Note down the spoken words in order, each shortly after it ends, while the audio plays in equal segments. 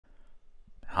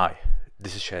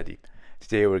This is Shadi.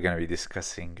 Today we're going to be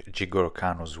discussing Jigoro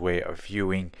Kano's way of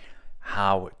viewing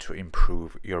how to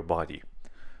improve your body.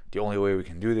 The only way we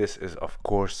can do this is, of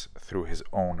course, through his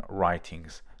own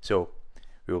writings. So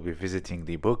we will be visiting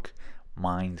the book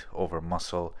Mind Over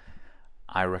Muscle.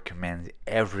 I recommend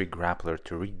every grappler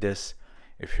to read this.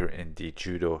 If you're in the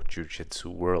Judo,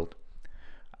 Jiu-Jitsu world,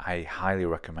 I highly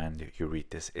recommend you read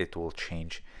this. It will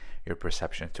change your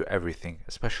perception to everything,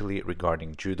 especially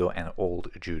regarding Judo and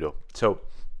old Judo. So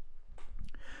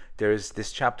there is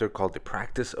this chapter called the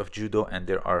practice of Judo, and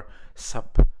there are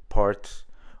sub-parts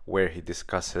where he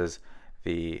discusses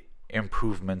the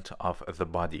improvement of the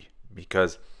body,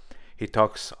 because he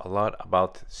talks a lot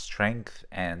about strength,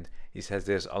 and he says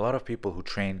there's a lot of people who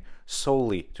train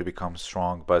solely to become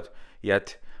strong, but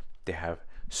yet they have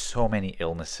so many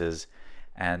illnesses,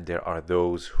 and there are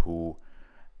those who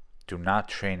do not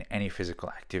train any physical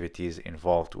activities,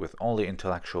 involved with only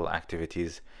intellectual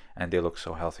activities, and they look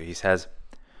so healthy. He says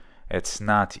it's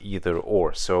not either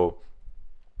or. So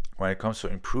when it comes to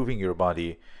improving your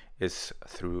body, it's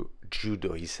through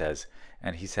Judo, he says.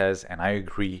 And he says, and I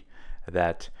agree,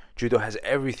 that Judo has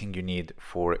everything you need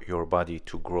for your body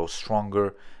to grow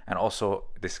stronger, and also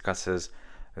discusses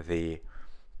the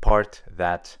part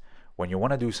that when you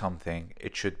want to do something,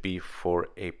 it should be for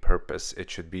a purpose. It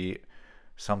should be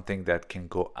something that can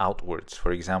go outwards.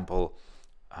 For example,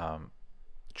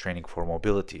 training for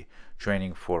mobility,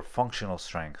 training for functional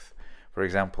strength. For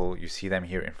example, you see them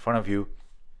here in front of you.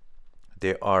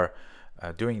 They are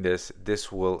doing this.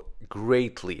 This will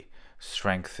greatly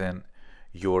strengthen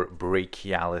your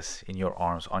brachialis in your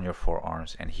arms, on your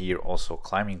forearms. And here also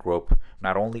climbing rope.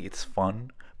 Not only it's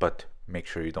fun, but make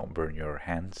sure you don't burn your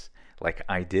hands like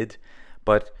I did,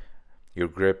 but your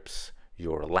grips,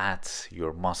 your lats,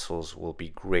 your muscles will be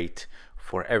great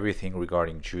for everything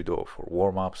regarding Judo, for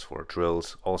warm-ups, for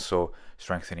drills, also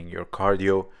strengthening your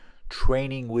cardio,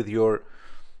 training with your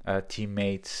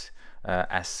teammates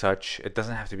as such. It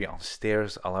doesn't have to be on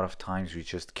stairs. A lot of times we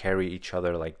just carry each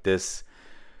other like this.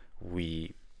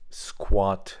 We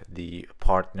squat the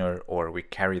partner, or we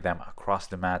carry them across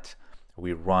the mat.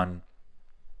 We run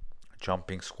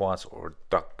jumping squats or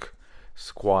duck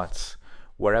squats,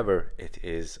 wherever it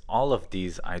is. All of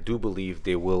these, I do believe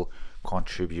they will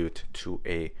contribute to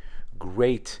a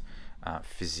great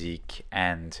physique.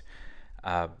 And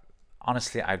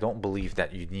honestly, I don't believe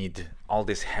that you need all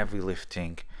this heavy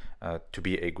lifting to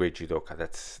be a great judoka.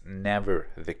 That's never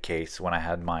the case. When I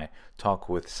had my talk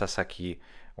with Sasaki,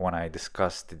 when I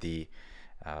discussed the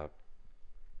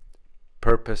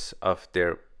purpose of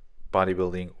their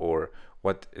bodybuilding or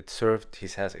what it served, he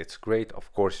says it's great.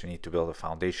 Of course, you need to build a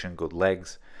foundation, good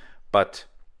legs, but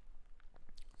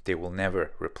they will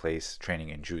never replace training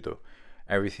in Judo.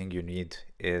 Everything you need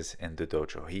is in the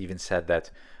dojo. He even said that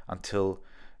until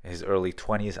his early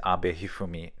 20s, Abe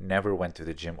Hifumi never went to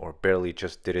the gym, or barely,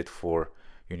 just did it for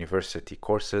university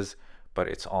courses, but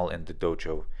it's all in the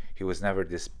dojo. He was never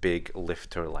this big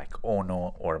lifter like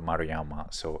Ono or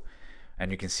Maruyama. So, and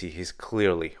you can see he's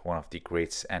clearly one of the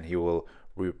greats, and he will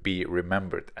be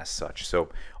remembered as such. So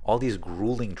all these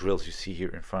grueling drills you see here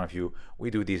in front of you, we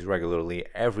do these regularly.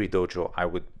 Every dojo, I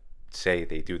would say,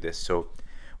 they do this. So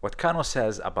what Kano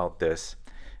says about this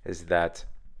is that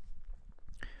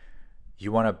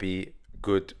you want to be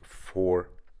good for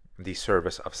the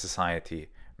service of society,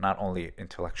 not only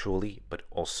intellectually but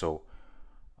also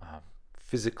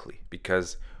physically,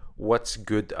 because what's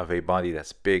good of a body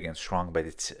that's big and strong but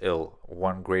it's ill?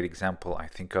 One great example I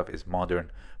think of is modern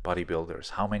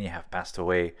bodybuilders. How many have passed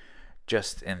away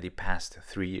just in the past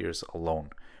 3 years alone?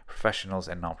 Professionals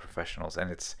and non-professionals.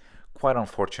 And it's quite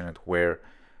unfortunate, where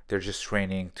they're just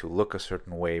training to look a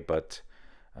certain way, but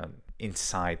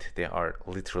inside they are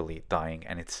literally dying,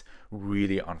 and it's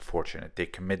really unfortunate. They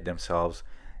commit themselves,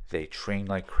 they train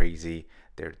like crazy,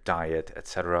 their diet,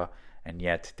 etc., and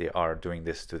yet they are doing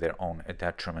this to their own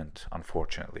detriment,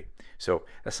 unfortunately. So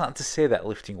that's not to say that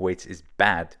lifting weights is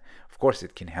bad. Of course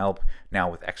it can help. Now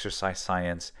with exercise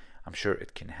science, I'm sure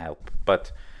it can help.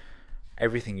 But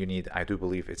everything you need, I do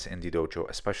believe it's in the dojo,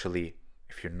 especially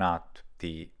if you're not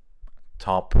the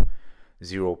top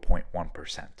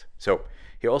 0.1%. So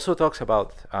he also talks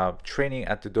about training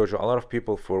at the dojo. A lot of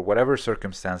people, for whatever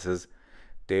circumstances,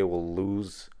 they will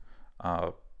lose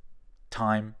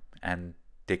time, and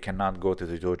they cannot go to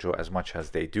the dojo as much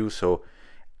as they do. So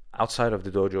outside of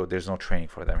the dojo, there's no training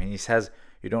for them. And he says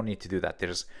you don't need to do that.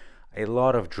 There's a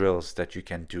lot of drills that you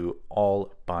can do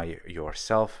all by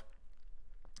yourself.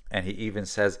 And he even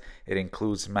says it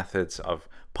includes methods of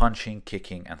punching,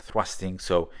 kicking, and thrusting.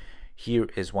 So here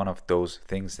is one of those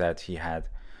things that he had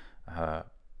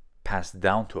passed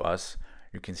down to us.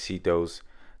 You can see those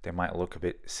they might look a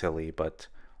bit silly, but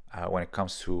when it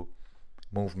comes to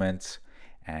movements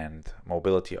and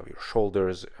mobility of your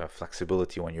shoulders,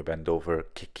 flexibility when you bend over,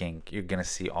 kicking, you're gonna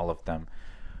see all of them.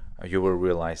 You will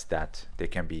realize that they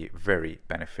can be very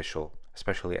beneficial,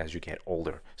 especially as you get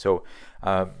older. So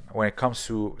when it comes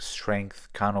to strength,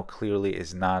 Kano clearly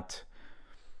is not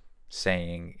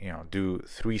saying, you know, do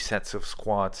 3 sets of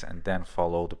squats and then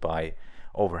followed by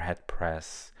overhead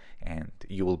press and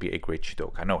you will be a great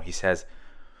judoka. No, he says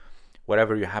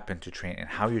whatever you happen to train and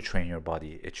how you train your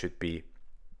body, it should be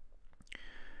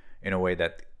in a way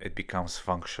that it becomes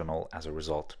functional as a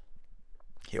result.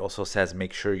 He also says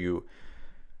make sure you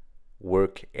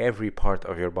work every part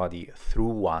of your body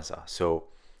through waza. So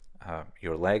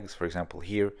your legs, for example,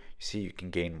 here you see you can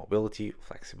gain mobility,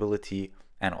 flexibility,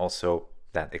 and also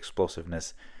that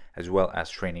explosiveness, as well as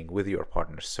training with your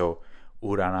partners. So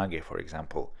uranage, for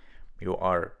example, you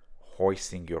are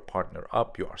hoisting your partner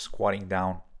up, you are squatting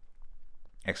down,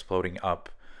 exploding up.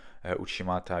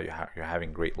 Uchimata, you're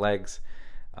having great legs.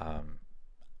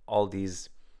 All these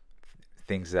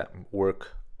things that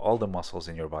work all the muscles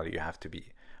in your body, you have to be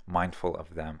mindful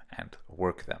of them and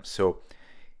work them. So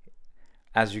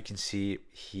as you can see,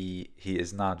 he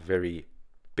is not very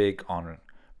big on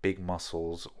big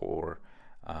muscles or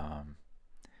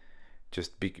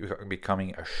just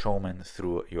becoming a showman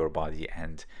through your body.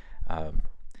 And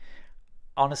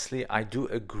honestly, I do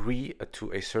agree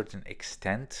to a certain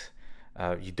extent.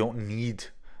 You don't need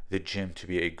the gym to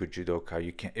be a good judoka.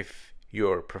 You can, if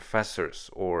your professors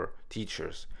or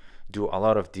teachers do a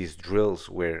lot of these drills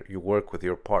where you work with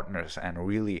your partners and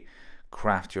really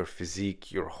craft your physique,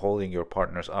 you're holding your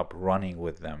partners up, running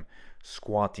with them,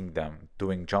 squatting them,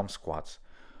 doing jump squats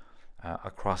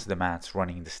across the mats,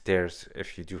 running the stairs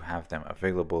if you do have them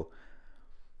available.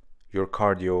 Your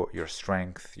cardio, your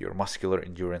strength, your muscular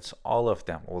endurance, all of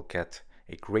them will get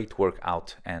a great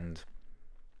workout, and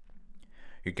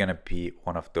you're gonna be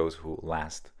one of those who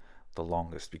last the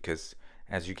longest, because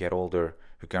as you get older,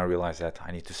 you're gonna realize that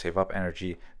I need to save up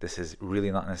energy. This is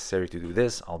really not necessary to do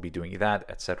this. I'll be doing that,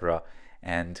 etc.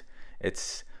 And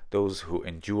it's those who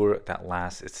endure that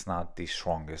last. It's not the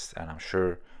strongest, and I'm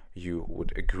sure you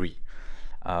would agree.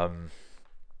 I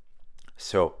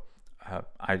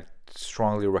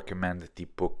strongly recommend the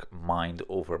book Mind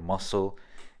Over Muscle.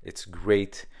 It's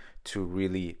great to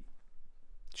really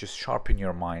just sharpen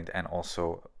your mind and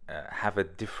also have a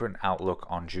different outlook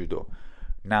on judo.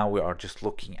 Now we are just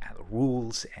looking at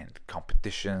rules and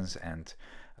competitions and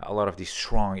a lot of these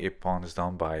strong ippons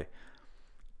done by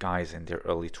guys in their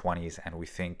early 20s, and we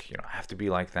think, you know, I have to be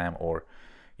like them, or,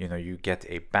 you know, you get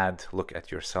a bad look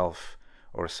at yourself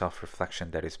or a self-reflection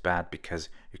that is bad because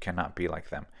you cannot be like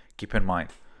them. Keep in mind,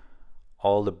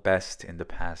 all the best in the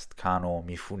past, Kano,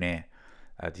 Mifune,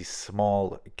 these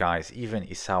small guys, even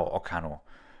Isao Okano,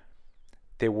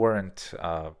 they weren't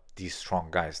these strong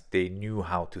guys. They knew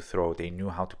how to throw, they knew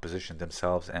how to position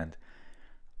themselves, and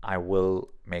I will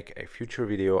make a future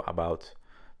video about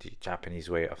the Japanese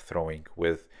way of throwing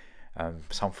with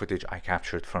some footage I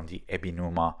captured from the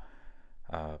Ebinuma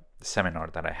seminar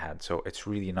that I had. So it's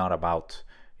really not about,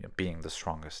 you know, being the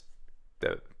strongest.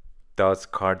 Does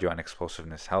cardio and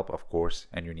explosiveness help? Of course,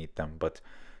 and you need them, but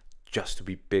just to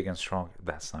be big and strong,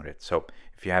 that's not it. So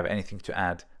if you have anything to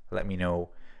add, let me know.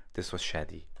 This was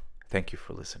Shadi. Thank you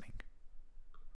for listening.